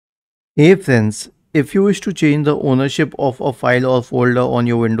Hey friends, if you wish to change the ownership of a file or folder on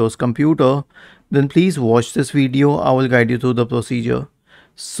your Windows computer, then please watch this video. I will guide you through the procedure.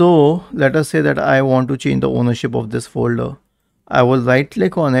 So let us say that I want to change the ownership of this folder. I will right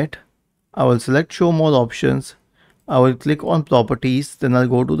click on it. I will select show more options. I will click on properties. Then I'll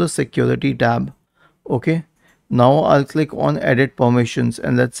go to the security tab. Okay. Now I'll click on edit permissions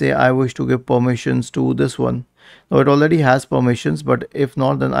and let's say I wish to give permissions to this one. Now it already has permissions, but if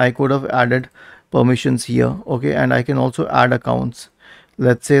not, then I could have added permissions here. Okay, and I can also add accounts.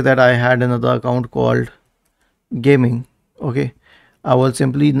 Let's say that I had another account called gaming. Okay, I will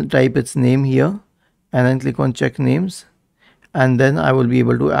simply type its name here and then click on check names, and then I will be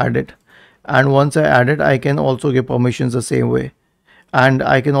able to add it. And once I add it, I can also give permissions the same way, and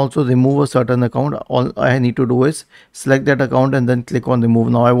I can also remove a certain account. All I need to do is select that account and then click on remove.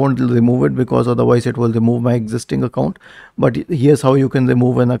 Now I won't remove it because otherwise it will remove my existing account, but here's how you can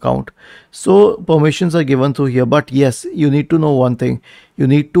remove an account. So permissions are given through here, but yes, you need to know one thing. You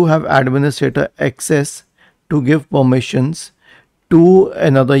need to have administrator access to give permissions to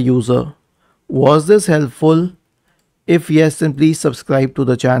another user. Was this helpful? If yes, then please subscribe to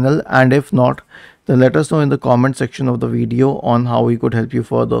the channel, and if not, then let us know in the comment section of the video on how we could help you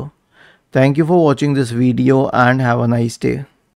further. Thank you for watching this video and have a nice day.